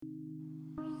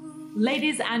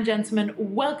Ladies and gentlemen,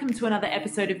 welcome to another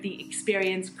episode of the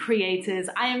Experience Creators.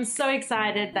 I am so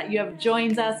excited that you have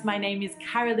joined us. My name is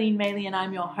Caroline Maley and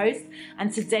I'm your host.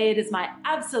 And today it is my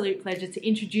absolute pleasure to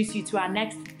introduce you to our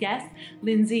next guest,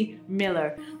 Lindsay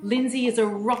Miller. Lindsay is a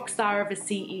rock star of a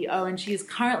CEO and she is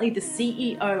currently the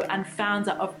CEO and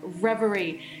founder of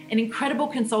Reverie, an incredible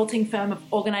consulting firm of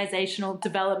organizational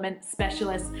development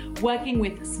specialists working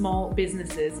with small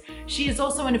businesses. She is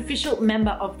also an official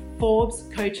member of Forbes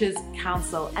Coaches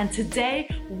Council. And today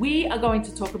we are going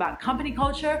to talk about company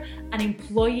culture and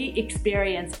employee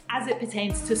experience as it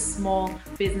pertains to small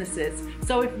businesses.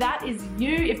 So if that is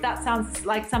you, if that sounds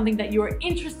like something that you are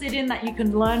interested in, that you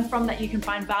can learn from, that you can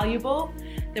find valuable,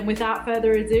 then without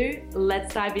further ado,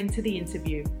 let's dive into the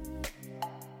interview.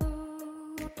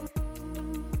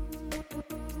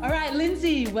 All right,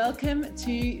 Lindsay, welcome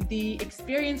to the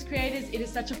Experience Creators. It is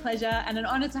such a pleasure and an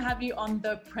honor to have you on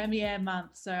the premiere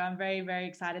month. So I'm very, very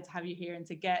excited to have you here and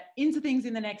to get into things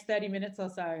in the next 30 minutes or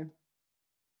so.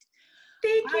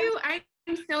 Thank you.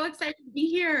 I'm so excited to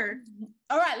be here.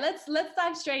 All right, let's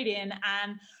dive straight in.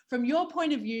 And from your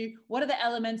point of view, what are the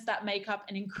elements that make up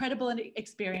an incredible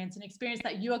experience, an experience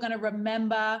that you are going to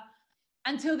remember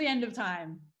until the end of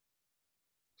time?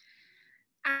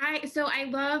 I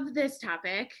love this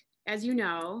topic. As you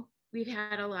know, we've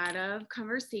had a lot of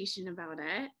conversation about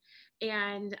it,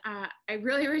 and I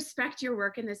really respect your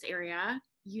work in this area.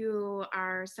 You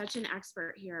are such an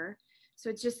expert here,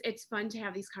 so it's fun to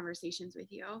have these conversations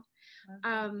with you.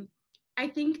 Okay. I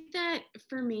think that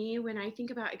for me, when I think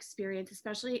about experience,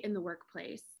 especially in the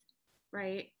workplace,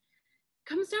 right, it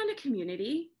comes down to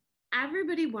community.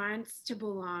 Everybody wants to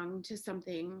belong to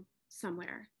something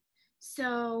somewhere.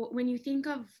 So when you think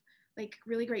of like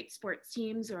really great sports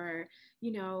teams or,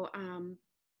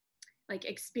 like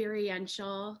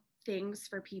experiential things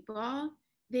for people,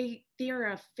 they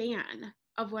are a fan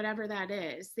of whatever that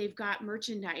is. They've got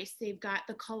merchandise, they've got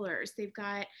the colors, they've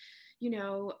got,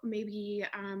 maybe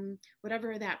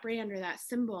whatever that brand or that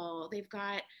symbol, they've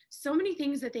got so many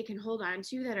things that they can hold on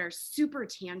to that are super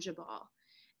tangible,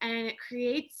 and it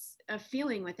creates a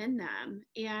feeling within them.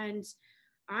 And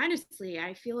honestly,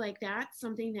 I feel like that's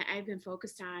something that I've been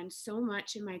focused on so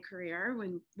much in my career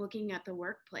when looking at the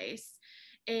workplace,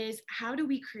 is how do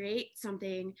we create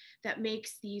something that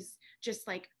makes these just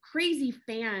like crazy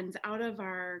fans out of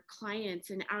our clients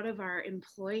and out of our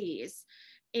employees.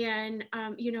 And,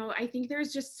 I think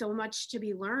there's just so much to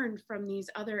be learned from these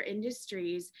other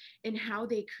industries in how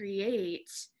they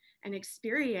create an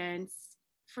experience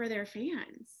for their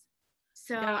fans.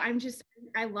 So yeah.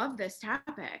 I love this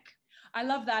topic. I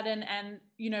love that. And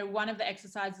one of the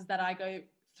exercises that I go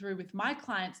through with my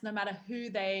clients, no matter who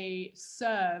they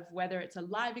serve, whether it's a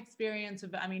live experience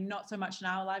of, not so much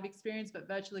now live experience, but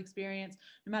virtual experience,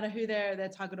 no matter who their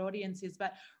target audience is,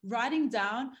 but writing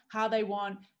down how they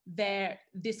want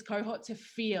this cohort to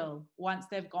feel once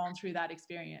they've gone through that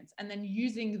experience. And then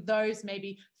using those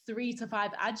maybe 3 to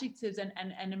 5 adjectives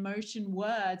and emotion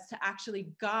words to actually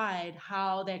guide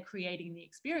how they're creating the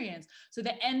experience. So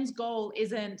the end goal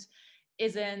isn't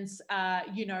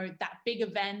that big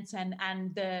event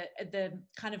and the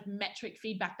kind of metric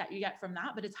feedback that you get from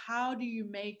that, but it's how do you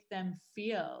make them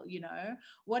feel?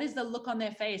 What is the look on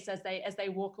their face as they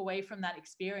walk away from that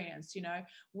experience?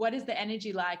 What is the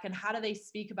energy like, and how do they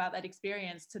speak about that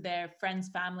experience to their friends,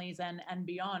 families, and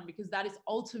beyond? Because that is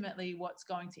ultimately what's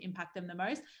going to impact them the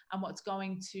most, and what's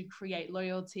going to create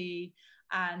loyalty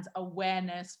and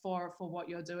awareness for what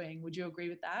you're doing. Would you agree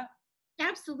with that?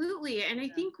 Absolutely. And I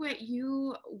think what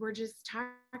you were just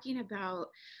talking about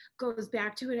goes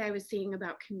back to what I was saying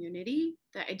about community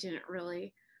that I didn't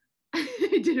really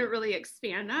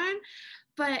expand on.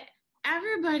 But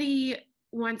everybody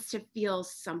wants to feel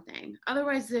something.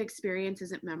 Otherwise, the experience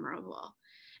isn't memorable.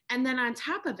 And then on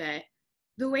top of it,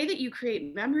 the way that you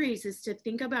create memories is to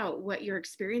think about what your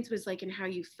experience was like and how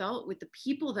you felt with the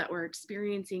people that were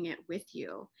experiencing it with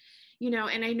you.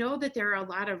 And I know that there are a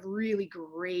lot of really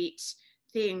great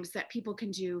things that people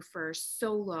can do for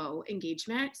solo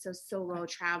engagement, so solo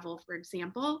travel, for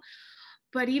example.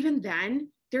 But even then,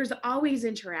 there's always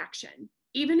interaction.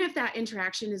 Even if that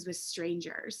interaction is with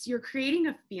strangers, you're creating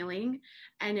a feeling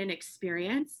and an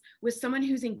experience with someone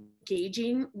who's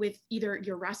engaging with either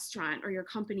your restaurant or your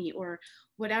company or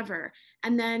whatever.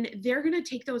 And then they're going to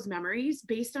take those memories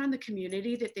based on the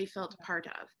community that they felt part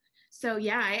of. So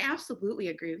yeah, I absolutely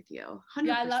agree with you. 100%.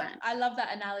 Yeah, I love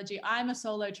that analogy. I'm a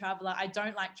solo traveler. I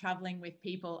don't like traveling with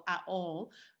people at all.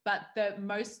 But the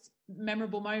most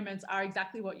memorable moments are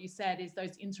exactly what you said, is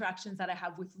those interactions that I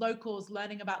have with locals,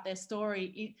 learning about their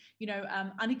story,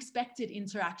 unexpected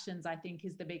interactions, I think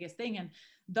is the biggest thing. And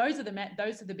those are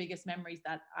the biggest memories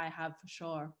that I have for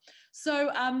sure.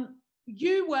 So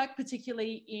you work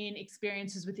particularly in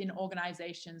experiences within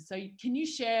organizations. So can you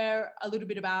share a little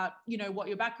bit about, what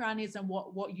your background is and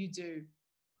what you do?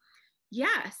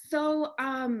 Yeah. So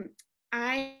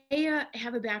I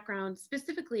have a background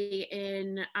specifically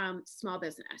in small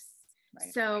business.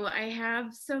 Right. So I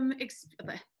have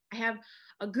I have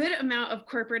a good amount of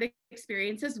corporate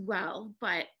experience as well.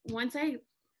 But once I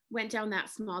went down that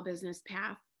small business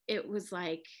path, it was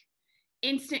like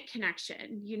instant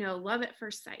connection, love at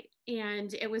first sight.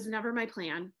 And it was never my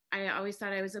plan. I always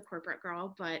thought I was a corporate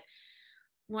girl, but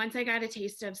once I got a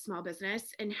taste of small business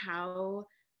and how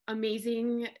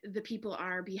amazing the people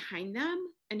are behind them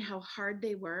and how hard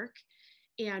they work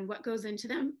and what goes into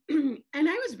them. And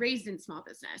I was raised in small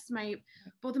business.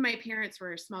 Both of my parents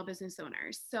were small business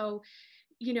owners. So,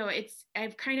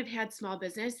 I've kind of had small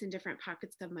business in different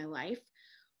pockets of my life,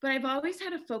 but I've always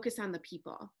had a focus on the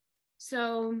people.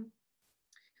 So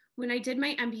when I did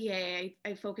my MBA,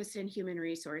 I focused in human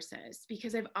resources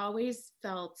because I've always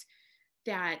felt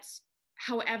that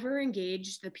however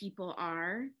engaged the people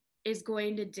are is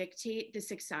going to dictate the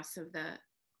success of the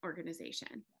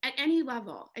organization at any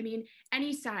level. I mean,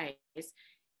 any size.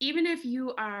 Even if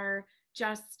you are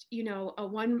just, a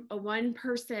one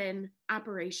person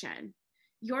operation,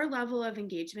 your level of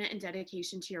engagement and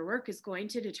dedication to your work is going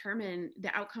to determine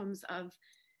the outcomes of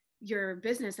your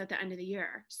business at the end of the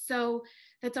year. So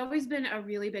that's always been a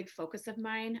really big focus of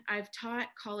mine. I've taught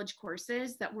college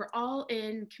courses that were all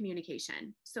in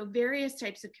communication, so various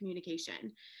types of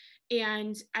communication.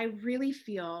 And I really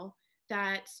feel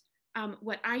that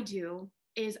what I do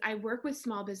is I work with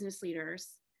small business leaders.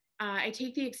 I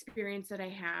take the experience that I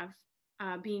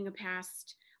have being a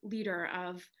past leader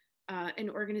of an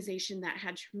organization that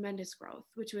had tremendous growth,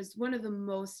 which was one of the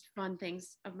most fun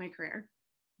things of my career.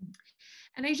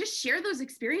 And I just share those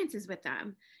experiences with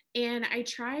them. And I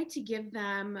try to give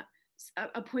them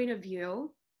a point of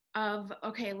view of,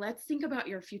 okay, let's think about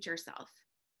your future self.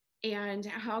 And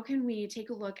how can we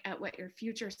take a look at what your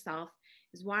future self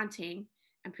is wanting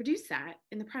and produce that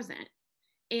in the present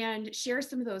and share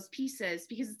some of those pieces,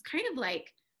 because it's kind of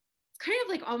like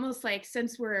almost like,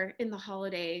 since we're in the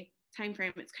holiday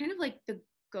timeframe, it's kind of like the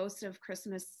ghost of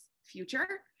Christmas future,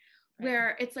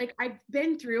 where it's like, I've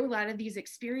been through a lot of these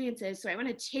experiences. So I want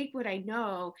to take what I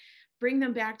know, bring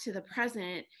them back to the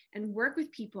present and work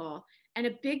with people. And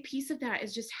a big piece of that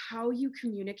is just how you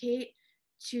communicate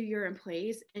to your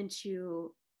employees and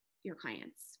to your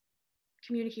clients.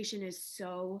 Communication is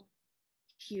so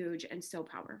huge and so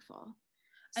powerful.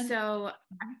 And so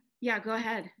yeah, go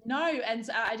ahead. No, and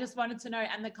I just wanted to know,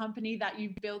 and the company that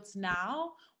you've built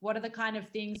now, what are the kind of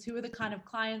things, who are the kind of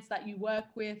clients that you work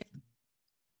with?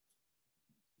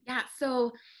 Yeah,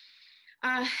 so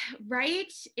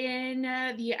right in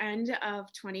the end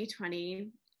of 2020,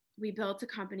 we built a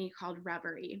company called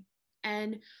Reverie.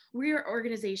 And we're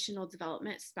organizational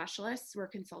development specialists, we're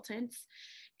consultants.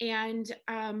 And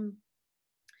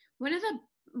one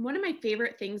of my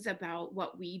favorite things about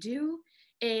what we do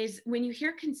is when you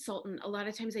hear consultant, a lot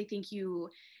of times I think you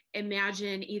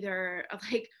imagine either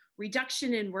like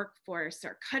reduction in workforce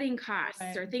or cutting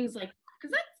costs or things like that,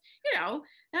 because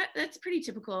that's, that's pretty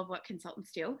typical of what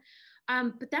consultants do.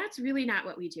 But that's really not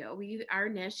what we do. Our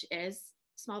niche is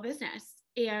small business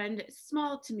and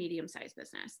small to medium-sized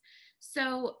business.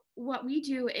 So what we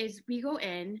do is we go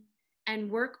in and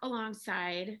work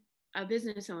alongside a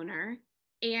business owner,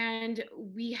 and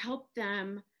we help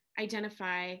them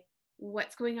identify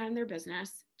what's going on in their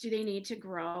business. Do they need to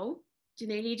grow? Do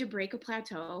they need to break a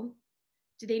plateau?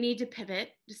 Do they need to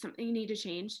pivot? Does something need to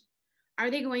change?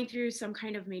 Are they going through some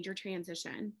kind of major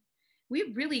transition?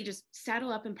 We really just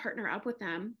saddle up and partner up with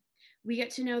them. We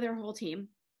get to know their whole team.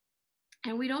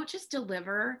 And we don't just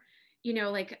deliver,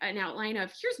 like an outline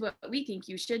of here's what we think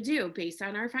you should do based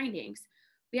on our findings.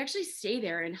 We actually stay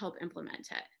there and help implement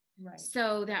it. Right.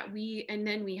 So that and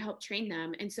then we help train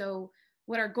them. And so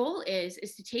what our goal is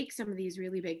to take some of these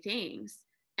really big things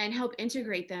and help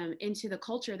integrate them into the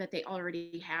culture that they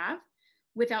already have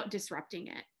without disrupting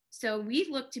it. So we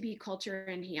look to be culture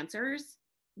enhancers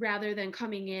rather than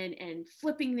coming in and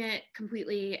flipping it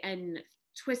completely and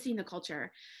twisting the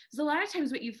culture. Because a lot of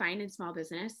times what you find in small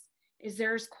business is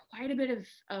there's quite a bit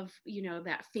of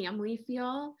that family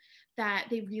feel that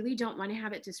they really don't want to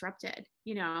have it disrupted,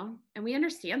 and we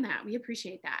understand that. We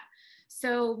appreciate that.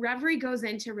 So Reverie goes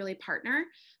in to really partner,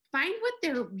 find what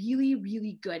they're really,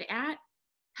 really good at,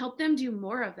 help them do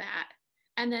more of that,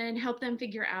 and then help them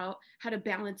figure out how to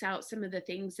balance out some of the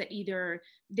things that either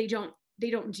they don't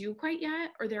do quite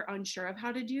yet, or they're unsure of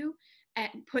how to do, and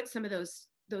put some of those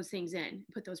things in,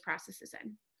 put those processes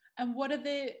in. And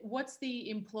what's the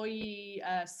employee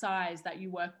size that you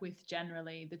work with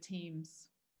generally, the teams?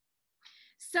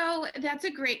 So that's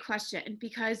a great question,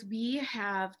 because we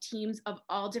have teams of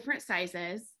all different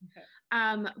sizes. Okay.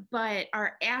 But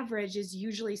our average is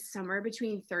usually somewhere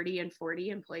between 30 and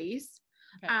 40 employees.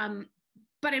 Okay.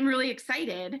 But I'm really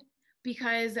excited,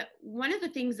 because one of the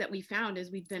things that we found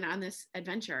as we've been on this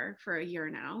adventure for a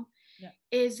year now,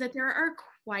 is that there are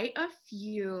quite a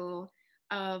few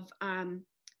of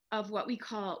what we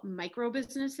call micro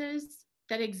businesses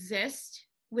that exist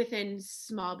within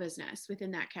small business, within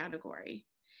that category.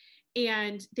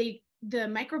 And the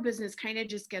micro business kind of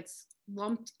just gets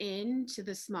lumped into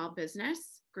the small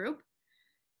business group,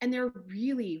 and they're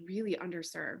really, really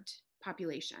underserved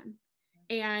population.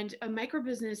 And a micro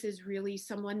business is really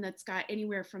someone that's got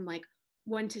anywhere from like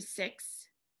 1 to 6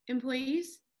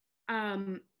 employees,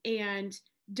 and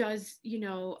does,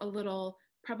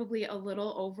 probably a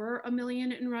little over $1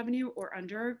 million in revenue or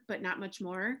under, but not much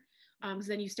more. Because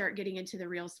then you start getting into the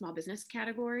real small business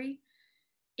category.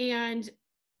 And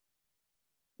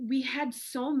we had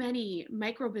so many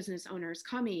micro business owners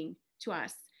coming to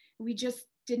us. We just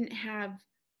didn't have,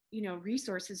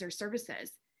 resources or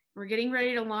services. We're getting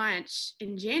ready to launch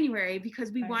in January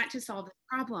because we want to solve this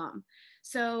problem.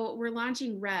 So we're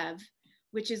launching Rev,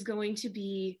 which is going to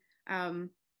be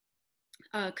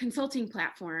a consulting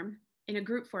platform in a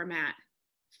group format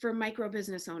for micro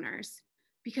business owners.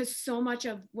 Because so much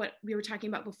of what we were talking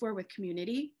about before with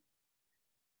community,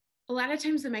 a lot of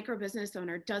times the micro business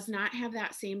owner does not have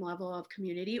that same level of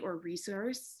community or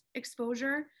resource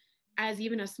exposure as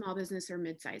even a small business or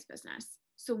mid-sized business.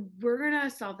 So we're going to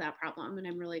solve that problem, and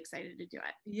I'm really excited to do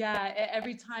it. Yeah,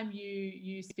 every time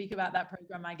you speak about that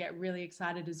program, I get really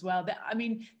excited as well.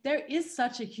 There is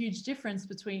such a huge difference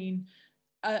between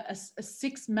a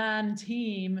 6-man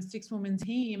team, a 6-woman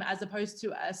team, as opposed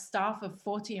to a staff of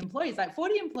 40 employees. Like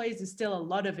 40 employees is still a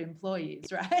lot of employees,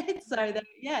 right? So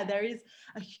there is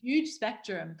a huge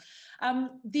spectrum.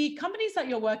 The companies that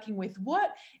you're working with,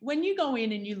 when you go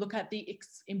in and you look at the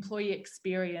employee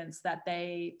experience that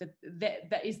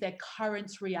is their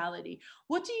current reality,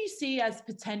 what do you see as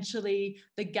potentially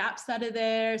the gaps that are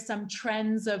there, some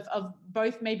trends of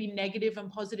both maybe negative and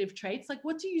positive traits? Like,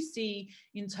 what do you see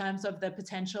in terms of the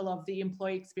potential of the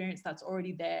employee experience that's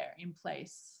already there in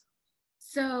place?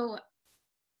 So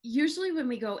usually when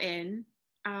we go in,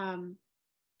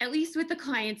 at least with the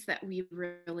clients that we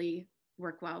really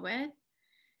work well with,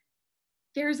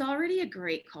 there's already a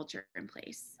great culture in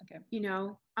place. Okay.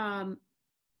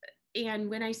 And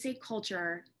when I say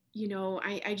culture,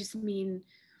 I just mean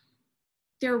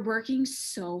they're working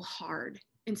so hard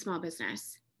in small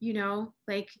business, it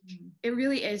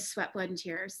really is sweat, blood, and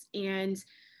tears. And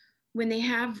when they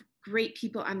have great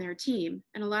people on their team,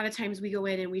 and a lot of times we go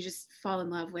in and we just fall in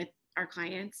love with our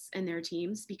clients and their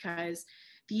teams, because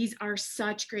these are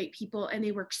such great people and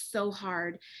they work so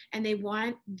hard and they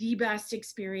want the best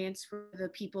experience for the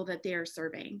people that they're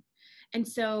serving. And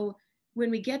so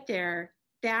when we get there,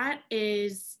 that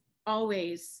is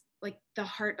always like the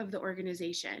heart of the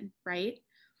organization, right?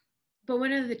 But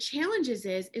one of the challenges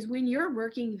is when you're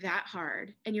working that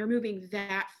hard and you're moving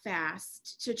that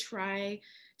fast to try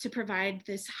to provide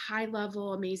this high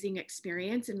level, amazing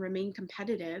experience and remain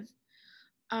competitive,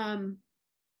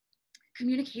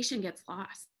 communication gets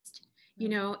lost,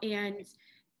 and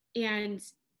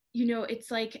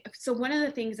it's like, so one of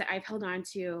the things that I've held on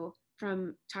to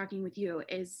from talking with you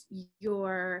is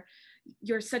you're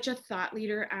such a thought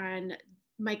leader on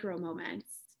micro moments,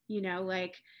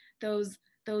 like those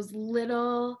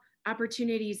little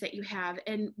opportunities that you have.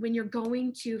 And when you're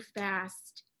going too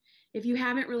fast, if you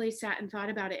haven't really sat and thought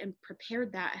about it and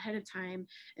prepared that ahead of time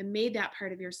and made that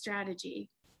part of your strategy,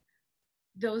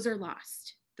 those are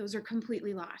lost. Those are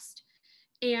completely lost.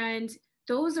 And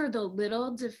those are the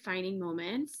little defining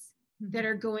moments that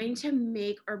are going to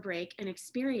make or break an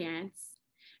experience.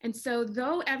 And so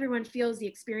though everyone feels the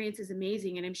experience is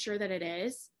amazing, and I'm sure that it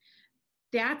is,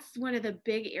 that's one of the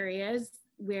big areas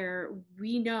where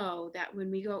we know that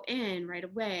when we go in right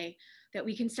away, that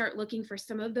we can start looking for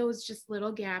some of those just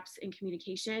little gaps in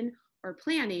communication or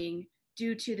planning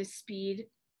due to the speed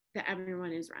that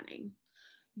everyone is running.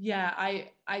 Yeah,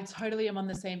 I totally am on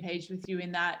the same page with you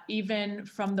in that, even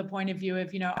from the point of view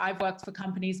of, I've worked for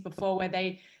companies before where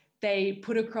they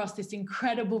put across this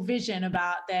incredible vision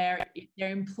about their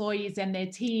employees and their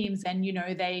teams, and,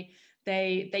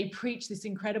 they preach this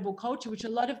incredible culture, which a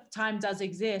lot of time does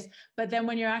exist. But then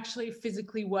when you're actually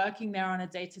physically working there on a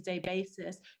day-to-day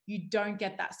basis, you don't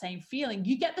get that same feeling.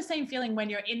 You get the same feeling when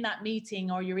you're in that meeting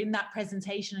or you're in that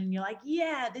presentation and you're like,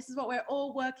 yeah, this is what we're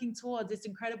all working towards, this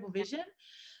incredible vision.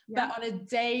 Yeah. But on a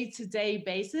day-to-day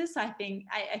basis, I think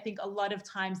a lot of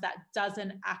times that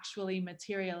doesn't actually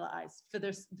materialize for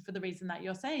the reason that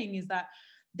you're saying, is that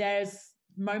there's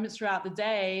moments throughout the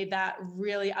day that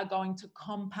really are going to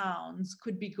compound,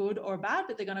 could be good or bad,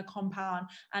 but they're going to compound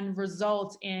and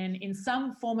result in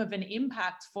some form of an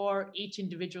impact for each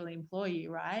individual employee,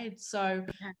 right? So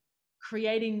Yeah.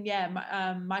 creating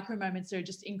micro moments are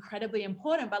just incredibly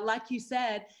important. But like you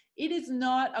said, it is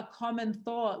not a common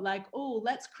thought like, oh,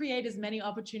 let's create as many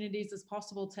opportunities as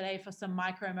possible today for some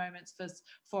micro moments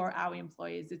for our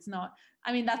employees. It's not,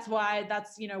 I mean, that's why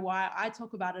I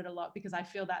talk about it a lot, because I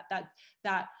feel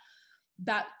that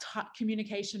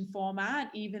communication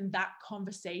format, even that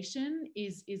conversation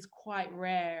is quite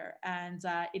rare, and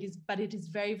it is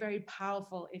very, very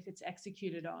powerful if it's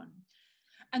executed on.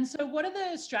 And so what are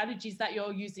the strategies that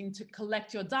you're using to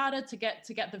collect your data, to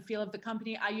get the feel of the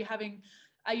company? Are you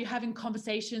having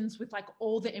conversations with like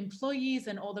all the employees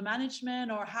and all the management,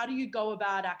 or how do you go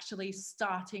about actually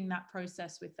starting that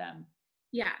process with them?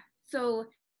 Yeah. So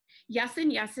yes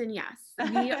and yes and yes.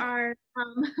 We are,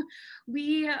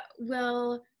 we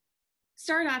will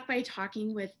start off by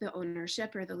talking with the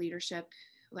ownership or the leadership.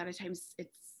 A lot of times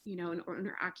it's, an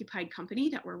owner occupied company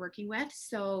that we're working with.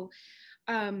 So,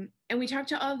 and we talk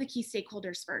to all of the key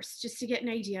stakeholders first, just to get an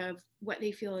idea of what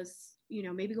they feel is,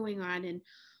 maybe going on and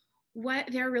what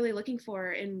they're really looking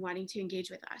for in wanting to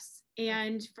engage with us.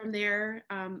 And from there,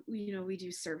 we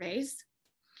do surveys,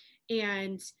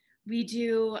 and we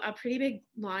do a pretty big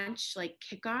launch, like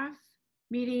kickoff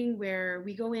meeting, where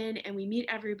we go in and we meet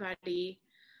everybody.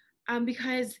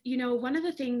 Because, one of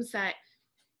the things that,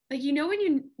 like,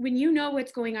 when you know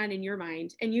what's going on in your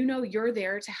mind, and you're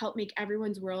there to help make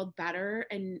everyone's world better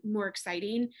and more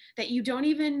exciting, that you don't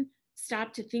even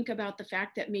stop to think about the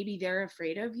fact that maybe they're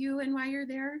afraid of you and why you're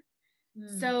there.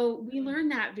 So we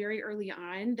learned that very early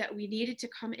on, that we needed to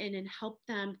come in and help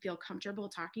them feel comfortable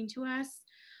talking to us.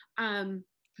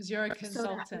 Because you're a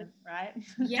consultant, right?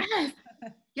 Yes.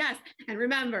 Yes. And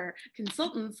remember,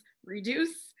 consultants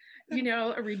reduce the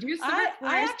workforce.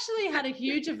 I actually had a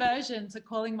huge aversion to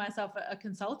calling myself a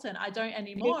consultant. I don't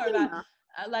anymore. But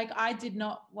like, I did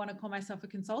not want to call myself a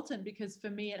consultant, because for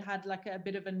me it had like a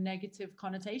bit of a negative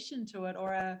connotation to it,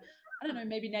 or I don't know,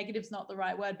 maybe negative's not the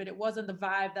right word, but it wasn't the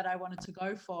vibe that I wanted to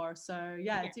go for. So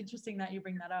yeah, it's interesting that you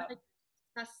bring that up.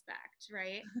 Suspect,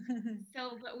 right?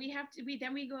 So, but we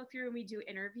go through and we do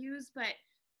interviews, but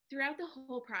throughout the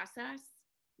whole process,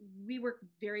 we work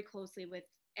very closely with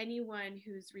anyone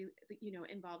who's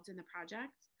involved in the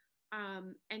project.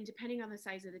 And depending on the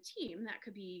size of the team, that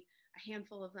could be a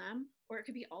handful of them, or it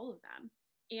could be all of them.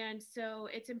 And so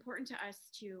it's important to us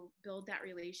to build that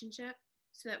relationship,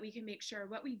 so that we can make sure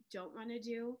what we don't want to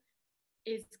do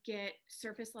is get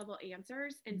surface level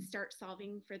answers and start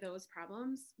solving for those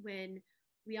problems, when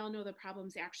we all know the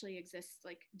problems actually exist,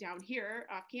 like down here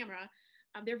off camera.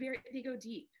 They go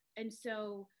deep. And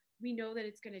so we know that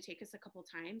it's going to take us a couple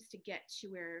times to get to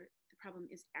where the problem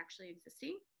is actually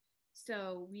existing.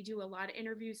 So we do a lot of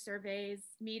interviews, surveys,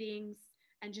 meetings,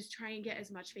 and just try and get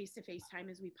as much face-to-face time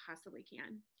as we possibly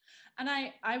can. And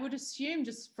I would assume,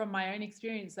 just from my own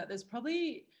experience, that there's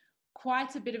probably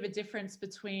quite a bit of a difference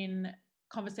between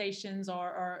conversations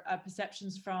or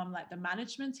perceptions from like the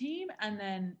management team and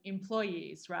then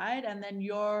employees, right? And then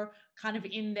you're kind of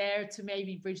in there to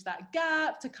maybe bridge that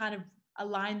gap, to kind of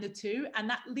align the two. And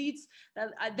that leads,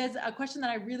 there's a question that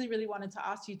I really, really wanted to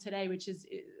ask you today, which is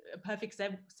a perfect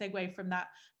segue from that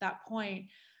point.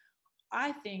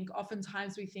 I think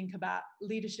oftentimes we think about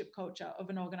leadership culture of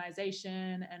an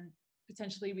organization, and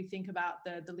potentially we think about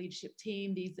the leadership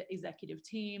team, the executive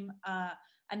team,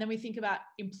 and then we think about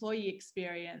employee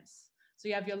experience. So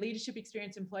you have your leadership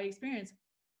experience, employee experience.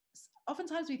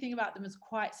 Oftentimes we think about them as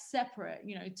quite separate,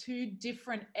 two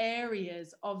different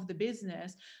areas of the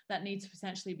business that need to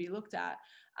potentially be looked at.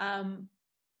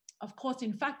 Of course,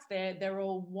 in fact, they're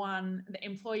all one. The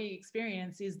employee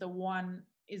experience is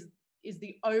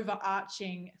the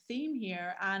overarching theme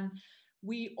here, and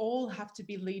we all have to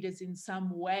be leaders in some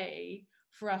way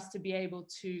for us to be able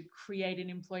to create an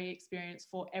employee experience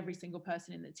for every single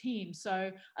person in the team. So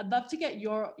I'd love to get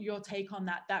your take on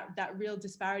that real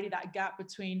disparity, that gap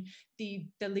between the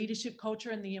leadership culture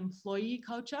and the employee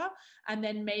culture, and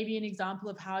then maybe an example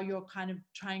of how you're kind of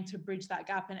trying to bridge that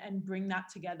gap and bring that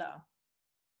together.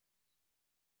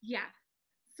 Yeah.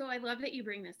 So I love that you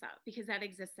bring this up, because that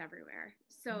exists everywhere.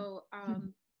 So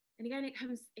And again, it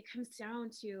comes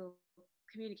down to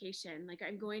communication. Like,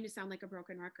 I'm going to sound like a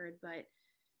broken record, but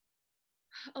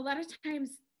a lot of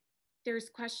times there's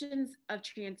questions of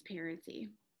transparency,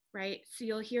 right? So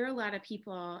you'll hear a lot of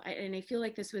people, and I feel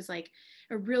like this was like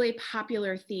a really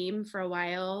popular theme for a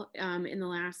while in the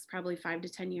last probably 5 to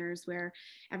 10 years, where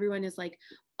everyone is like,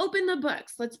 open the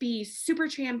books, let's be super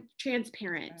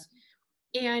transparent.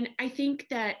 And I think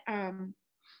that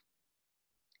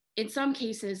in some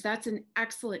cases, that's an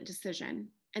excellent decision,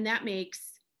 and that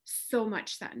makes so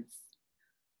much sense.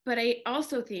 But I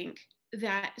also think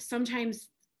that sometimes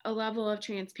a level of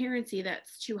transparency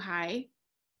that's too high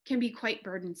can be quite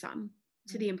burdensome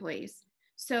to the employees.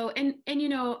 So, and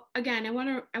again, I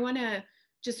want to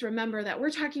just remember that we're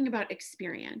talking about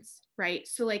experience, right?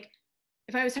 So like,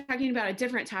 if I was talking about a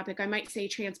different topic, I might say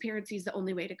transparency is the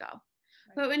only way to go.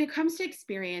 Right. But when it comes to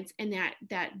experience and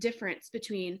that difference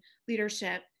between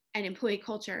leadership and employee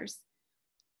cultures,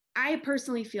 I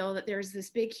personally feel that there's this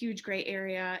big, huge gray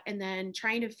area, and then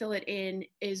trying to fill it in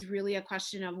is really a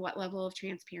question of what level of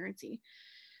transparency.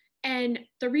 And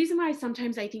the reason why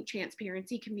sometimes I think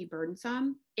transparency can be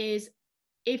burdensome is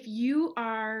if you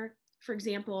are, for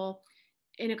example,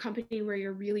 in a company where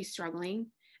you're really struggling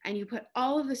and you put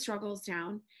all of the struggles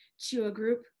down to a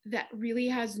group that really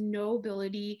has no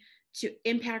ability to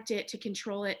impact it, to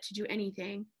control it, to do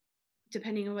anything,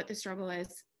 depending on what the struggle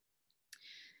is,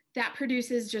 that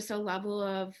produces just a level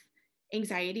of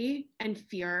anxiety and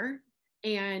fear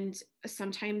and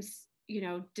sometimes,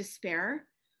 despair,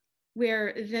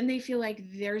 where then they feel like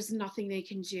there's nothing they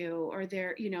can do, or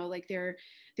they're, like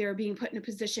they're being put in a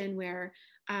position where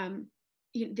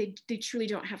they truly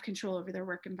don't have control over their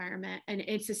work environment, and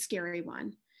it's a scary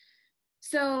one.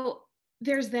 So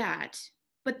there's that.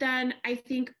 But then I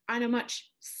think on a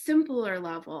much simpler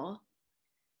level,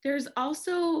 there's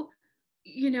also,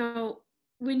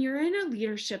 when you're in a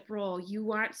leadership role, you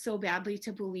want so badly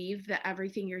to believe that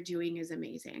everything you're doing is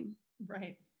amazing.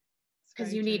 Right.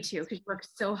 Because you need to, because you work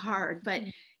so hard. But,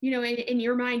 in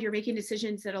your mind, you're making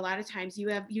decisions that a lot of times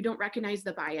you don't recognize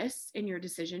the bias in your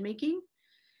decision making.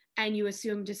 And you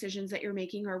assume decisions that you're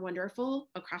making are wonderful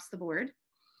across the board.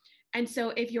 And so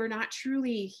if you're not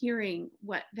truly hearing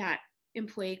what that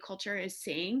employee culture is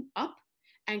saying up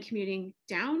and commuting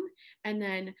down, and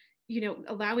then,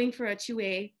 allowing for a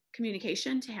two-way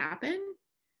communication to happen,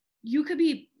 you could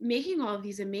be making all of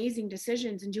these amazing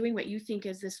decisions and doing what you think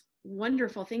is this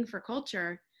wonderful thing for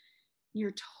culture.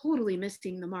 You're totally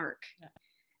missing the mark. Yeah.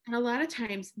 And a lot of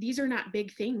times these are not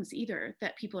big things either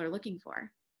that people are looking for.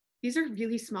 These are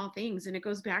really small things. And it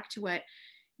goes back to what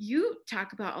you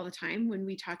talk about all the time when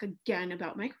we talk again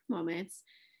about micro moments,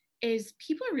 is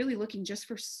people are really looking just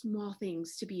for small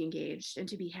things to be engaged and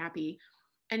to be happy.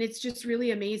 And it's just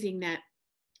really amazing that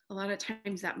a lot of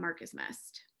times that mark is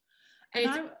missed. And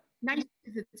it's nice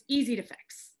because it's easy to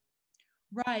fix.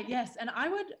 Right. Yes. And I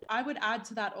would add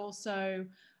to that also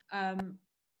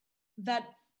that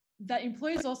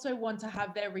employees also want to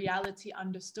have their reality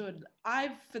understood.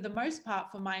 For the most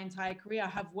part, for my entire career,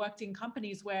 have worked in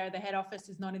companies where the head office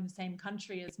is not in the same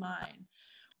country as mine,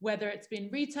 whether it's been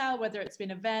retail, whether it's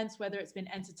been events, whether it's been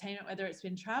entertainment, whether it's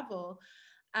been travel.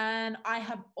 And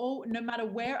no matter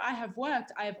where I have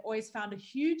worked, I have always found a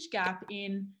huge gap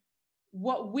in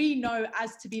what we know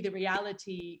as to be the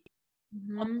reality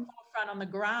on the forefront, on the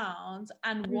ground,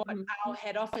 and what our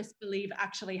head office believe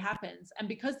actually happens. And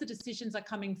because the decisions are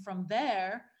coming from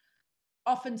there,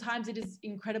 oftentimes it is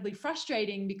incredibly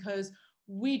frustrating because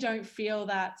we don't feel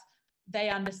that they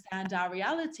understand our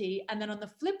reality. And then on the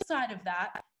flip side of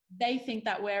that, they think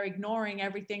that we're ignoring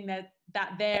everything that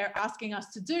they're asking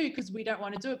us to do because we don't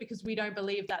want to do it, because we don't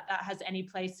believe that has any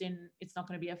place in, it's not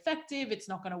going to be effective, it's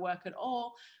not going to work at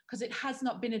all, because it has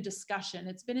not been a discussion.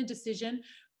 It's been a decision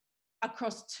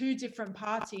across two different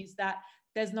parties that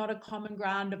there's not a common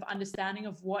ground of understanding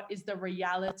of what is the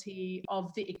reality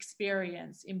of the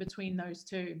experience in between those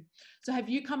two. So have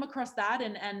you come across that?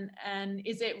 And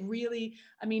is it really,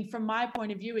 I mean, from my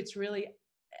point of view, it's really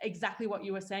exactly what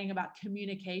you were saying about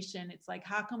communication. It's like,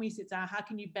 how can we sit down? How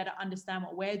can you better understand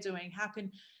what we're doing?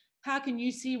 How can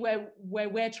you see where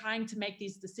we're trying to make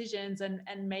these decisions, and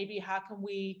maybe how can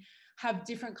we have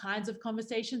different kinds of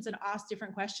conversations and ask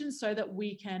different questions so that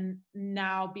we can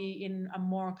now be in a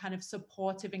more kind of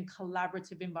supportive and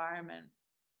collaborative environment?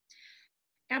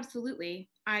 Absolutely.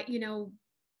 A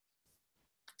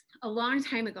long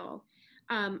time ago,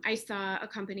 I saw a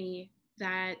company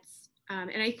that,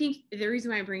 and I think the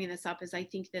reason why I'm bringing this up is I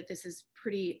think that this is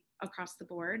pretty across the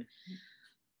board.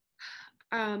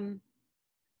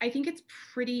 I think it's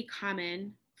pretty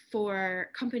common for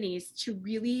companies to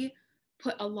really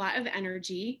put a lot of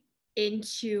energy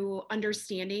into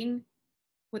understanding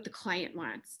what the client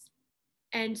wants.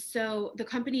 And so the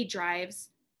company drives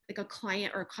like a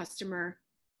client or a customer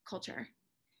culture,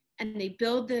 and they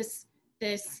build this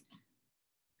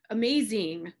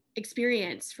amazing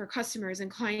experience for customers and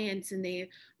clients, and they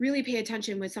really pay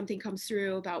attention when something comes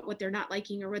through about what they're not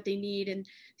liking or what they need, and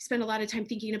spend a lot of time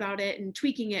thinking about it and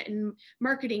tweaking it and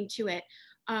marketing to it.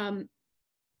 And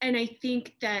I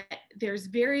think that there's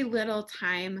very little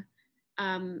time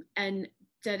and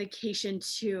dedication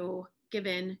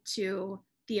given to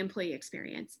the employee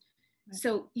experience. Right.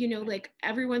 So, like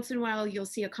every once in a while, you'll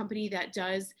see a company that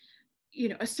does,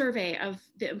 a survey of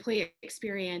the employee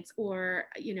experience, or,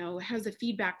 has a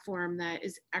feedback form that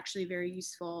is actually very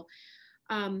useful.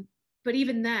 But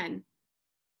even then,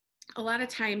 a lot of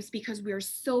times, because we're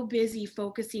so busy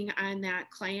focusing on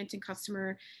that client and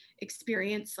customer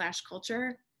experience /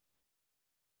 culture,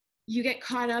 you get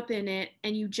caught up in it,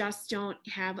 and you just don't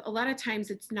have, a lot of times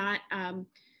it's not,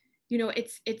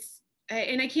 it's,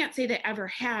 and I can't say that ever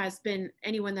has been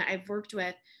anyone that I've worked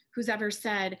with who's ever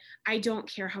said, I don't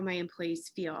care how my employees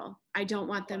feel. I don't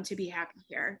want them to be happy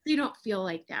here. They don't feel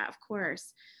like that, of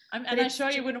course. And I'm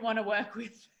sure you wouldn't want to work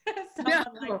with someone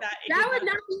like that. That would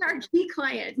not be our key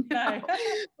client. No.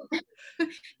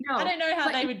 No. I don't know how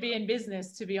they would be in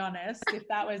business, to be honest, if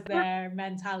that was their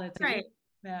mentality. Right.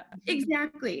 Yeah.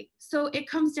 Exactly. So it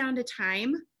comes down to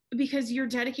time, because you're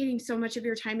dedicating so much of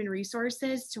your time and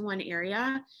resources to one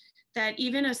area that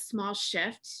even a small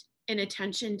shift in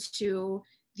attention to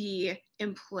the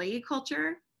employee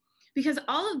culture, because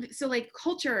so like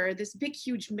culture, this big,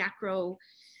 huge macro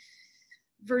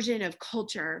version of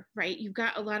culture, right? You've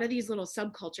got a lot of these little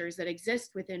subcultures that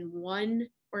exist within one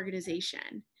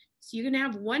organization. So you can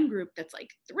have one group that's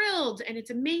like thrilled and it's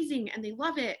amazing and they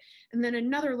love it. And then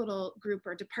another little group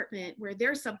or department where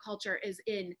their subculture is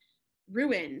in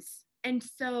ruins. And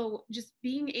so just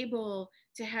being able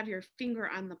to have your finger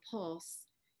on the pulse,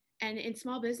 and in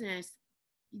small business,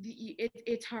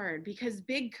 it's hard because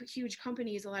big, huge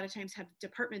companies a lot of times have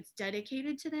departments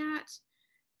dedicated to that.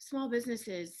 Small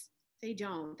businesses, they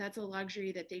don't. That's a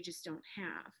luxury that they just don't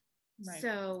have. Right.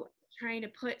 So trying to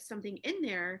put something in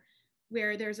there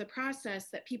where there's a process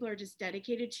that people are just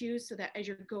dedicated to, so that as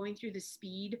you're going through the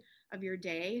speed of your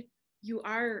day, you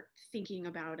are thinking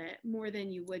about it more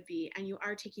than you would be, and you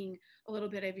are taking a little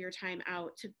bit of your time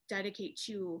out to dedicate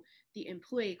to the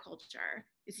employee culture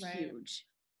is huge.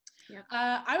 Yep.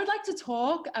 I would like to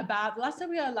talk about, the last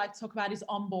thing I'd like to talk about is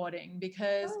onboarding,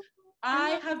 because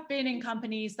I have been in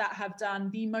companies that have done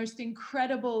the most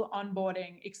incredible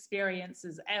onboarding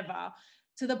experiences ever,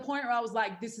 to the point where I was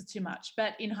like, this is too much.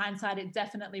 But in hindsight, it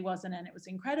definitely wasn't, and it was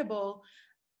incredible.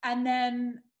 And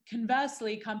then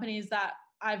conversely, companies that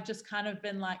I've just kind of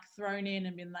been like thrown in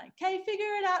and been like, okay,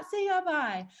 figure it out, see you,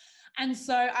 bye. And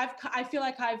so I feel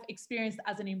like I've experienced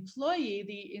as an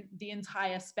employee the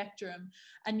entire spectrum.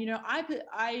 And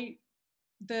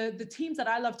the teams that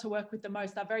I love to work with the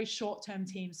most are very short-term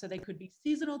teams. So they could be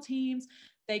seasonal teams,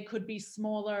 they could be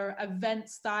smaller event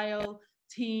style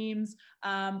teams,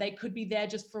 they could be there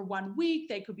just for 1 week,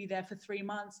 they could be there for 3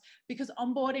 months, because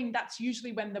onboarding, that's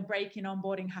usually when the break in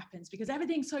onboarding happens, because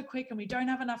everything's so quick and we don't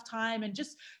have enough time, and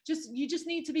you just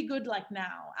need to be good like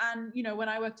now. And when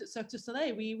I worked at Cirque du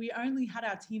Soleil, we only had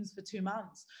our teams for 2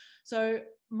 months. So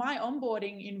my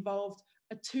onboarding involved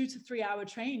a 2 to 3 hour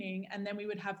training, and then we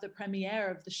would have the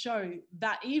premiere of the show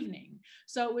that evening.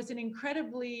 So it was an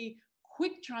incredibly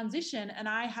quick transition, and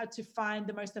I had to find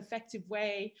the most effective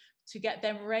way to get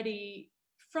them ready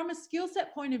from a skill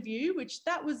set point of view, which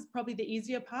that was probably the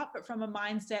easier part, but from a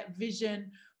mindset,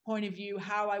 vision point of view,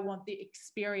 how I want the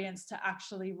experience to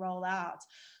actually roll out.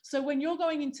 So when you're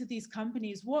going into these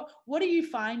companies, what are you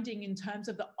finding in terms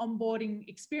of the onboarding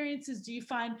experiences?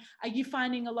 Are you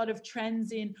finding a lot of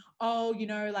trends in,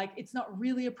 like it's not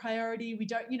really a priority, we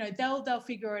don't, they'll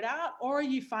figure it out? Or are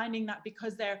you finding that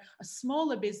because they're a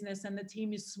smaller business and the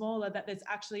team is smaller, that there's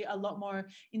actually a lot more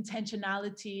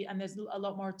intentionality and there's a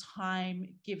lot more time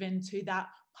given to that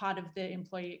part of the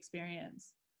employee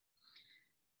experience?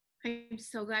 I'm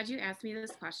so glad you asked me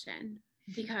this question,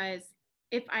 because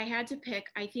if I had to pick,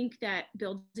 I think that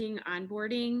building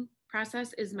onboarding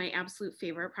process is my absolute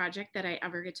favorite project that I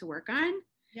ever get to work on.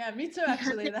 Yeah, me too,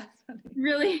 actually. That's funny.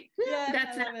 Really? Yeah,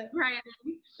 that's right.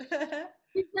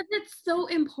 Because it's so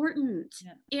important.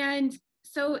 Yeah. And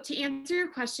so to answer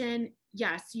your question,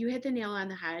 yes, you hit the nail on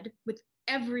the head with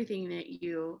everything that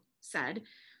you said.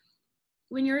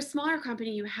 When you're a smaller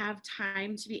company, you have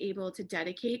time to be able to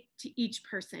dedicate to each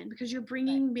person, because you're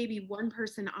bringing maybe one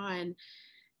person on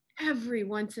every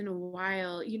once in a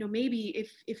while. Maybe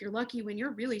if you're lucky, when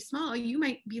you're really small, you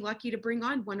might be lucky to bring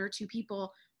on 1 or 2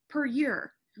 people per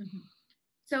year. Mm-hmm.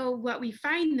 So what we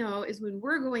find though is when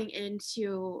we're going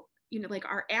into, like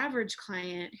our average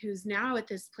client who's now at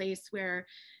this place where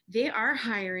they are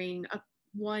hiring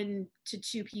 1 to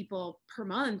 2 people per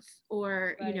month,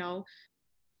 or Right.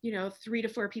 3 to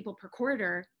 4 people per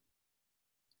quarter,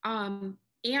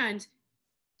 and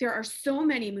there are so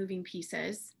many moving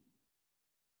pieces.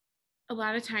 A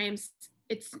lot of times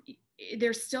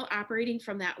they're still operating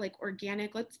from that like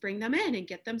organic, let's bring them in and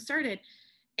get them started.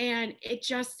 And it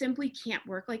just simply can't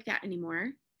work like that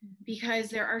anymore, because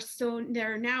there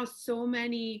are now so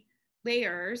many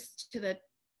layers to the,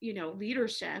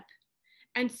 leadership.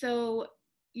 And so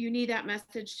you need that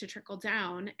message to trickle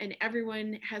down, and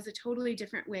everyone has a totally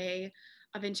different way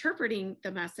of interpreting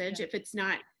the message. If it's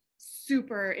not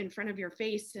super in front of your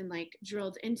face and like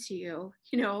drilled into you,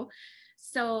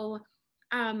 so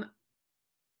I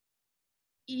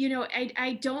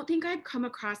don't think I've come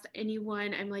across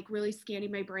anyone, I'm like really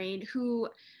scanning my brain, who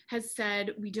has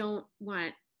said we don't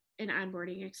want an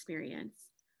onboarding experience.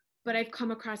 But I've come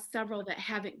across several that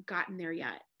haven't gotten there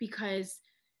yet, because,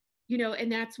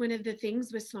 and that's one of the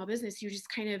things with small business, you just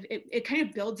it kind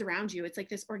of builds around you. It's like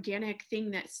this organic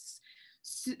thing that's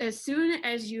as soon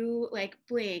as you like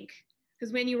blink,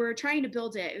 because when you were trying to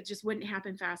build it, it just wouldn't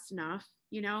happen fast enough,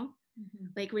 Mm-hmm.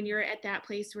 like when you're at that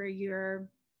place where you're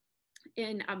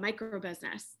in a micro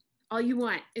business, all you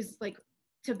want is like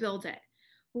to build it.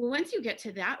 Well, once you get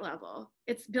to that level,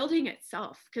 it's building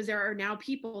itself, because there are now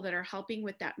people that are helping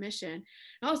with that mission. And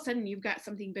all of a sudden you've got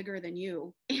something bigger than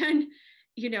you. And,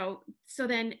 so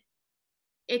then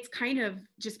it's kind of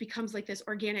just becomes like this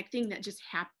organic thing that just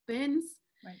happens.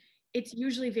 Right. It's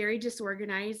usually very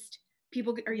disorganized.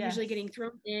 People are usually getting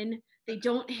thrown in. They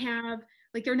don't have,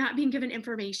 like, they're not being given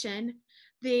information.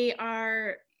 They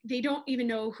don't even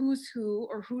know who's who,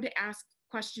 or who to ask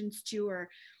questions to, or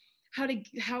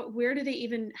where do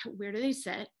they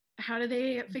sit? How do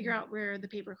they figure out where the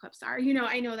paper clips are?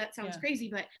 I know that sounds crazy,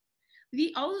 but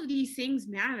all of these things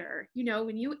matter.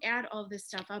 When you add all of this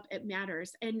stuff up, it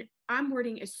matters. And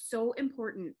onboarding is so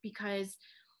important, because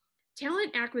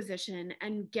talent acquisition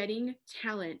and getting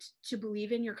talent to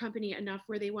believe in your company enough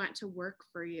where they want to work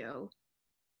for you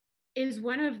is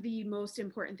one of the most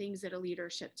important things that a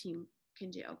leadership team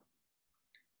can do.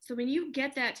 So when you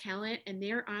get that talent and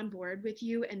they're on board with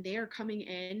you and they are coming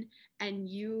in, and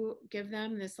you give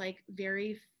them this like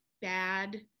very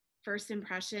bad first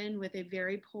impression with a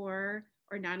very poor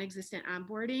or non-existent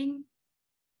onboarding,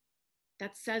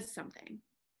 that says something.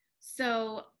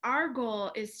 So our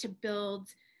goal is to build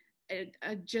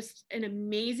just an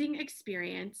amazing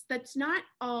experience that's not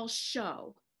all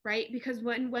show, right? Because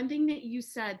one thing that you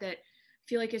said that I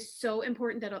feel like is so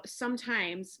important, that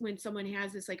sometimes when someone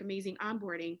has this like amazing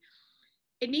onboarding,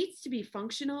 it needs to be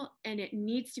functional and it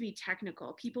needs to be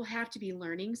technical. People have to be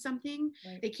learning something.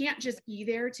 Right. They can't just be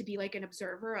there to be like an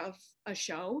observer of a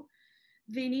show.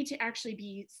 They need to actually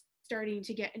be starting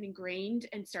to get ingrained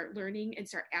and start learning and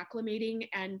start acclimating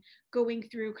and going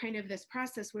through kind of this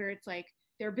process where it's like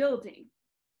they're building,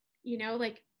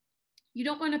 like you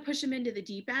don't want to push them into the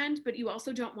deep end, but you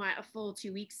also don't want a full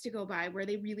 2 weeks to go by where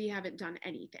they really haven't done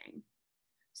anything.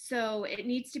 So it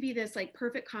needs to be this like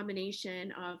perfect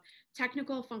combination of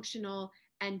technical, functional,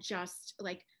 and just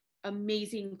like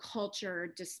amazing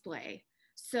culture display.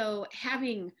 So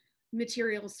having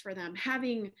materials for them,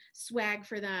 having swag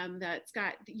for them that's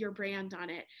got your brand on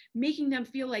it, making them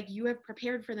feel like you have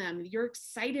prepared for them, you're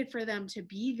excited for them to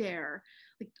be there.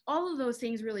 Like all of those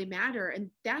things really matter. And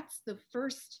that's the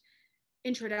first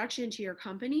introduction to your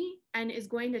company, and is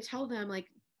going to tell them like,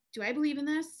 do I believe in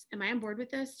this? Am I on board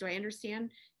with this? Do I understand?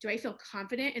 Do I feel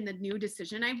confident in the new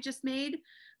decision I've just made?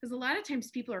 Because a lot of times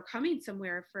people are coming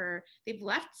somewhere they've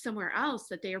left somewhere else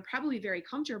that they are probably very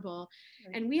comfortable.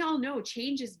 Right. And we all know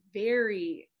change is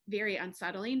very, very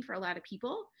unsettling for a lot of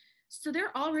people. So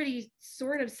they're already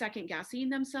sort of second guessing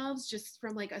themselves just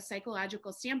from like a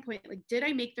psychological standpoint, like, did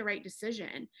I make the right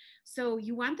decision? So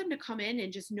you want them to come in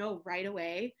and just know right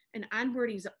away, and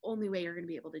onboarding is the only way you're going to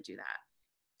be able to do that.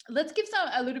 Let's give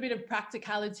a little bit of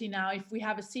practicality now. If we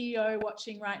have a CEO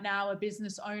watching right now, a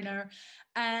business owner,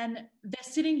 and they're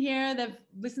sitting here, they've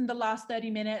listened the last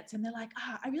 30 minutes and they're like,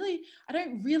 I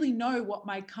don't really know what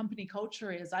my company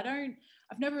culture is.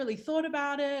 I've never really thought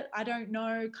about it. I don't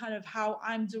know kind of how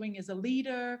I'm doing as a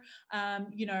leader.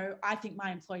 I think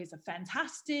my employees are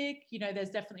fantastic. There's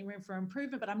definitely room for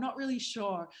improvement, but I'm not really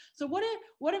sure. So what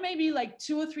are maybe like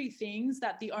 2 or 3 things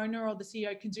that the owner or the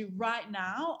CEO can do right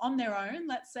now on their own,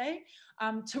 let's say,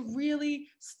 to really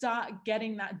start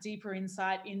getting that deeper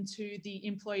insight into the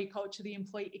employee culture, the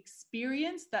employee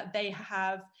experience that they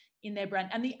have in their brand,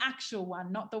 and the actual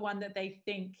one, not the one that they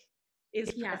think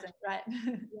is Yeah. present, right?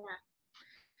 Yeah.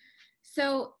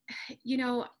 So, you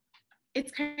know,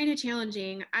 it's kind of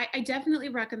challenging. I definitely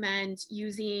recommend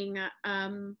using,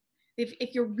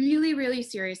 if you're really, really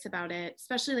serious about it,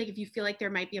 especially like if you feel like there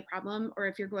might be a problem or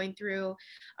if you're going through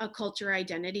a culture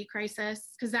identity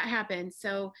crisis, because that happens.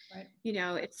 So, Right. you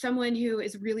know, if someone who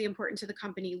is really important to the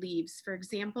company leaves, for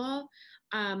example,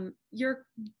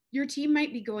 your team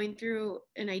might be going through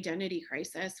an identity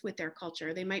crisis with their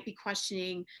culture. They might be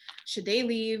questioning, should they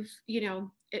leave? You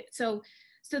know, so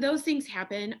those things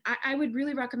happen. I would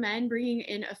really recommend bringing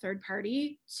in a third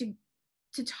party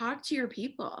to talk to your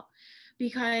people,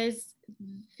 because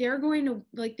they're going to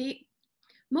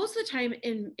most of the time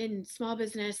in small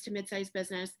business to mid-sized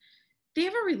business, they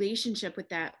have a relationship with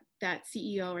that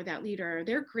CEO or that leader.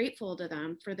 They're grateful to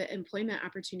them for the employment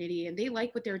opportunity, and they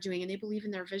like what they're doing and they believe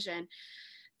in their vision.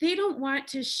 They don't want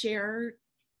to share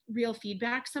real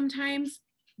feedback sometimes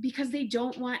because they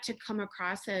don't want to come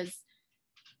across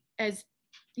as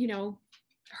you know,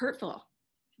 hurtful,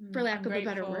 for lack of a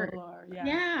better Ungrateful, word. or yeah.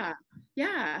 Yeah.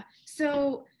 Yeah.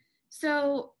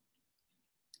 So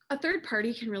a third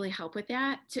party can really help with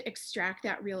that, to extract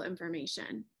that real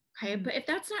information. Okay. But if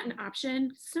that's not an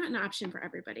option, it's not an option for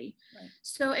everybody. Right.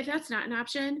 So if that's not an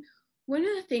option, one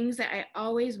of the things that I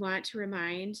always want to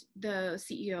remind the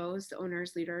CEOs, the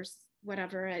owners, leaders,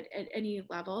 whatever, at any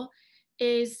level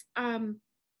is,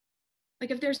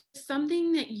 like, if there's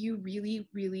something that you really,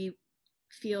 really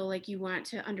feel like you want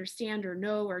to understand or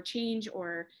know or change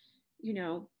or, you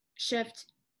know, shift,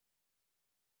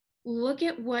 look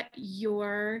at what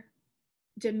your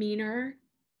demeanor,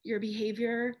 your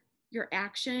behavior, your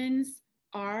actions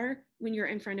are when you're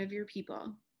in front of your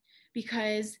people.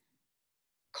 Because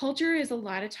culture is a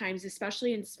lot of times,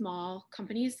 especially in small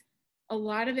companies, a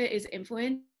lot of it is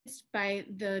influenced by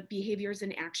the behaviors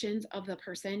and actions of the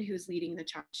person who's leading the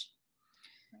charge.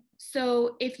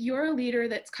 So if you're a leader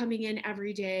that's coming in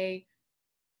every day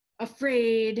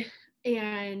afraid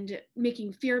and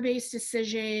making fear-based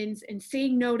decisions and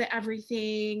saying no to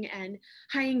everything and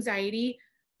high anxiety,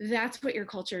 that's what your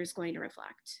culture is going to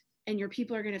reflect. And your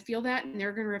people are going to feel that, and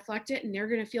they're going to reflect it, and they're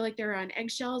going to feel like they're on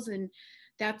eggshells, and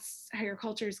that's how your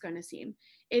culture is going to seem.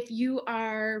 If you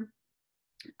are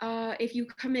if you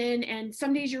come in and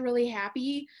some days you're really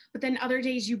happy, but then other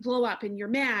days you blow up and you're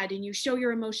mad and you show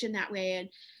your emotion that way,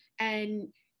 and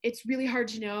it's really hard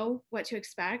to know what to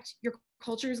expect, your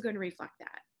culture is going to reflect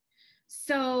that.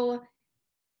 So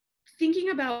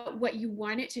thinking about what you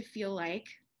want it to feel like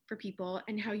for people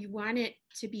and how you want it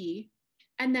to be,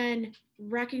 and then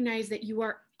recognize that you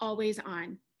are always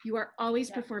on, you are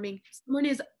always performing, someone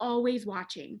is always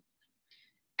watching.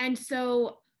 And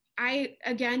so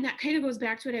again, that kind of goes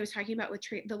back to what I was talking about with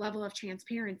the level of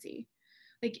transparency.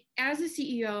 Like, as a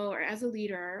CEO or as a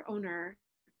leader, owner,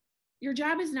 your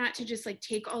job is not to just like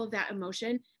take all of that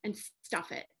emotion and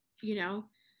stuff it, you know,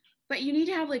 but you need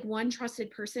to have like one trusted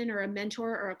person or a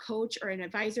mentor or a coach or an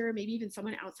advisor, maybe even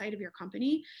someone outside of your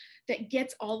company that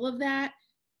gets all of that,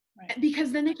 right?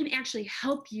 Because then they can actually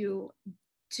help you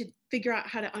to figure out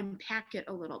how to unpack it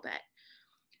a little bit.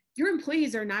 Your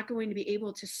employees are not going to be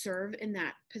able to serve in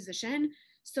that position.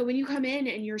 So when you come in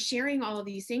and you're sharing all of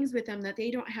these things with them that they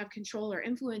don't have control or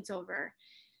influence over,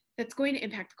 that's going to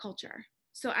impact the culture.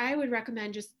 So I would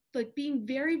recommend just like being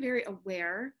very, very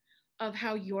aware of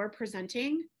how you're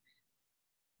presenting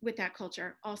with that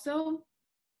culture. Also,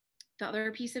 the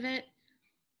other piece of it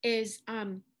is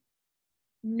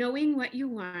knowing what you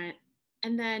want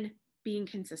and then being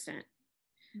consistent.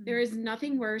 There is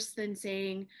nothing worse than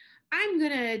saying, I'm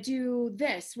going to do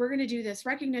this. We're going to do this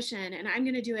recognition, and I'm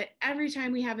going to do it every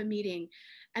time we have a meeting.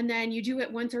 And then you do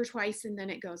it once or twice, and then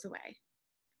it goes away.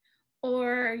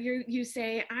 Or you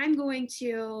say, I'm going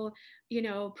to, you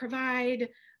know, provide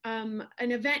an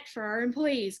event for our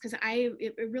employees because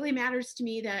it really matters to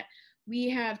me that we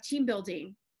have team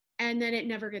building, and then it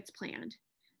never gets planned.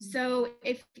 So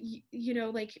if, you know,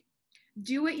 like,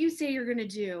 do what you say you're going to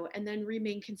do and then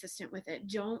remain consistent with it.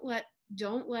 Don't let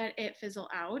it fizzle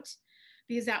out,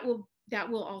 because that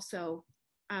will also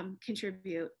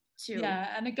contribute to.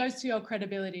 Yeah, and it goes to your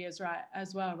credibility as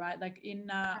well, right? Like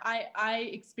I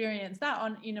experienced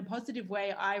that in a positive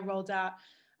way. I rolled out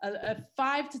a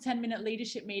 5 to 10 minute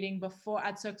leadership meeting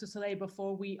at Cirque du Soleil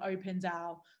before we opened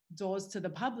our doors to the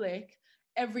public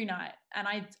every night. And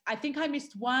I think I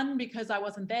missed one because I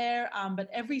wasn't there, but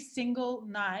every single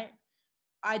night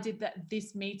I did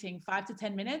this meeting 5 to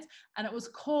 10 minutes, and it was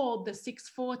called the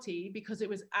 640 because it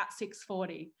was at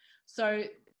 640. So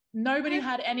nobody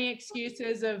had any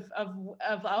excuses of oh,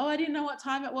 I didn't know what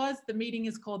time it was. The meeting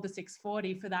is called the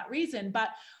 640 for that reason. But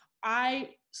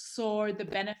I saw the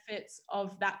benefits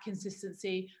of that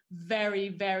consistency very,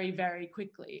 very, very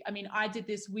quickly. I mean, I did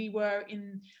this.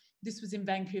 This was in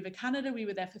Vancouver, Canada. We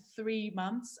were there for 3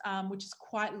 months, which is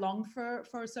quite long for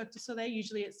a Cirque du Soleil.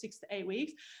 Usually it's 6 to 8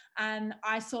 weeks. And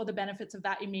I saw the benefits of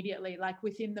that immediately, like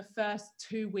within the first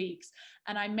 2 weeks.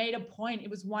 And I made a point. It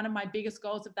was one of my biggest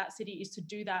goals of that city, is to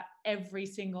do that every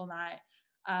single night.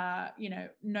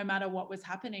 No matter what was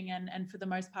happening. And for the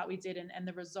most part we did, and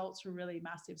the results were really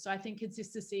massive. So I think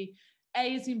consistency,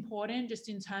 is important just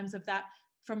in terms of that,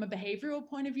 from a behavioral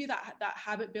point of view, that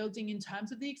habit building in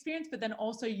terms of the experience, but then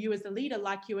also you as a leader,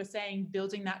 like you were saying,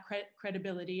 building that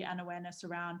credibility and awareness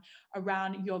around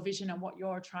your vision and what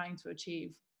you're trying to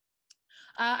achieve.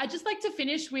 I'd just like to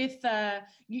finish with,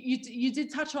 you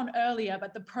did touch on earlier,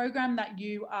 but the program that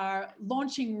you are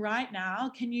launching right now,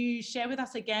 can you share with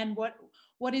us again,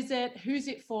 what is it, who's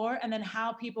it for, and then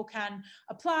how people can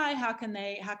apply, how can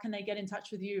they get in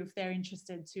touch with you if they're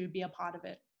interested to be a part of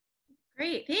it?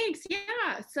 Great, thanks.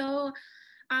 Yeah, so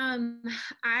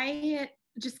I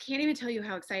just can't even tell you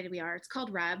how excited we are. It's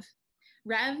called Rev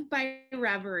by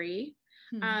Reverie.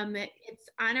 It's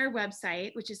on our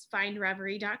website, which is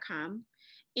findreverie.com.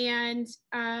 And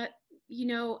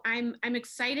I'm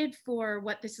excited for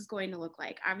what this is going to look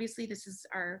like. Obviously, this is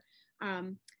our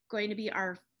going to be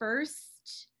our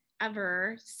first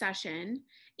ever session,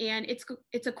 and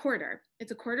it's a quarter.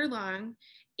 It's a quarter long,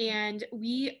 and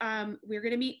we're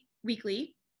going to meet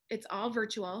weekly. It's all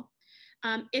virtual.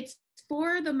 It's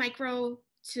for the micro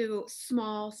to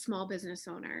small business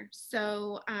owner.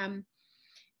 So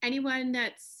anyone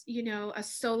that's, a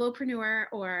solopreneur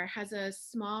or has a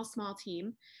small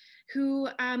team who,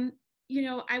 I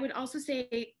would also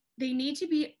say they need to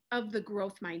be of the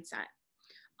growth mindset.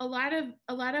 A lot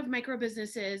of micro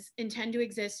businesses intend to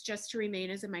exist just to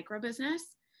remain as a micro business.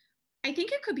 I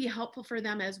think it could be helpful for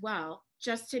them as well,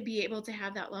 just to be able to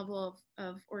have that level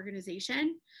of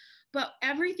organization. But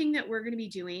everything that we're going to be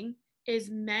doing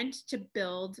is meant to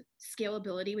build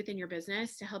scalability within your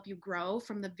business, to help you grow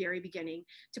from the very beginning,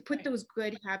 to put those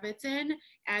good habits in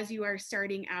as you are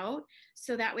starting out.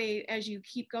 So that way, as you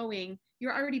keep going,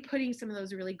 you're already putting some of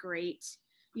those really great,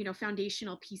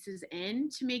 foundational pieces in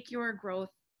to make your growth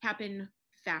happen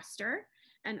faster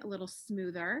and a little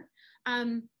smoother.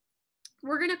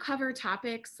 We're going to cover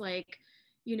topics like,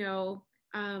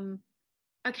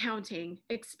 accounting,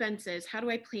 expenses. How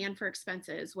do I plan for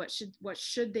expenses? What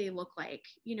should they look like?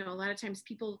 A lot of times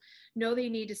people know they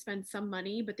need to spend some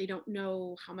money, but they don't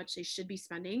know how much they should be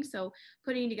spending. So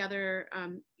putting together,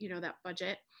 that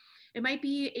budget. It might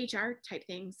be HR type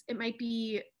things. It might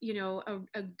be,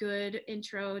 a good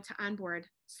intro to onboard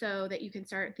so that you can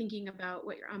start thinking about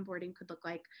what your onboarding could look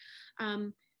like.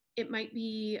 It might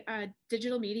be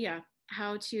digital media,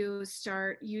 how to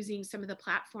start using some of the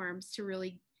platforms to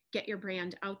really get your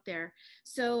brand out there.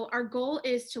 So our goal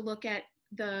is to look at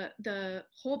the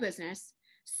whole business.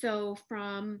 So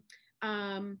from,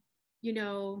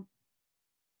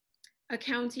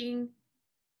 accounting,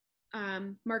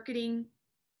 marketing,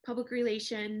 public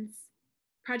relations,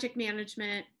 project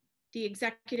management, the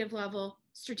executive level,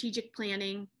 strategic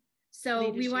planning. So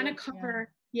leadership, we want to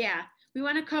cover, we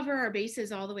want to cover our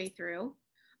bases all the way through,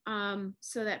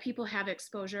 so that people have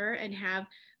exposure and have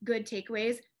good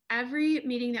takeaways. Every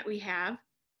meeting that we have,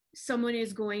 someone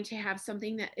is going to have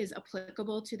something that is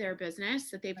applicable to their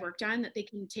business that they've worked on, that they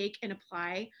can take and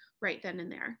apply right then and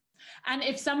there. And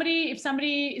if somebody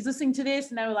is listening to this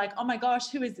and they're like, oh my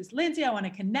gosh, who is this Lindsay? I want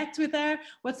to connect with her.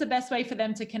 What's the best way for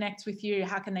them to connect with you?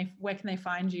 Where can they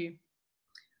find you?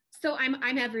 So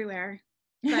I'm everywhere,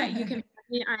 but you can find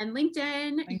me on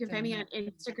LinkedIn. You can find me on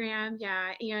Instagram.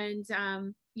 Yeah.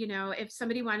 And, if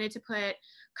somebody wanted to put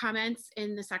comments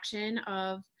in the section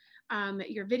of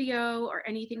your video or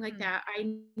anything like that,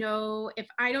 I know if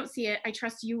I don't see it, I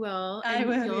trust you will, and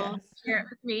you'll share it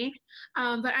with me.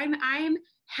 But I'm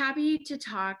happy to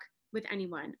talk with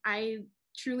anyone. I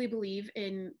truly believe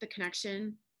in the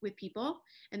connection with people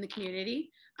and the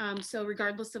community. So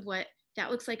regardless of what that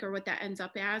looks like or what that ends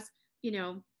up as,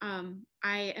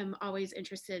 I am always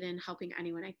interested in helping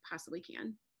anyone I possibly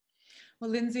can. Well,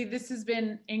 Lindsay, this has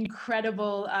been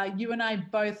incredible. You and I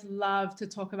both love to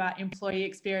talk about employee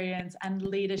experience and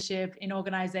leadership in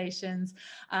organizations,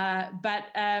 but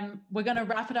we're going to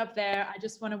wrap it up there. I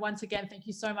just want to once again thank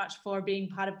you so much for being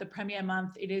part of the Premier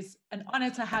Month. It is an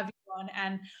honor to have you on,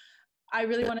 and I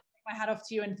really want to take my hat off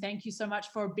to you and thank you so much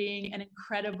for being an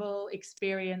incredible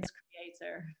experience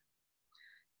creator.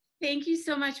 Thank you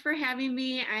so much for having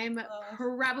me. I'm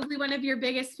probably one of your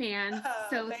biggest fans.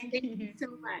 So thank you so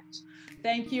much.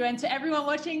 Thank you. And to everyone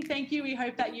watching, thank you. We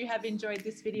hope that you have enjoyed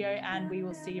this video, and we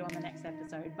will see you on the next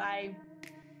episode. Bye.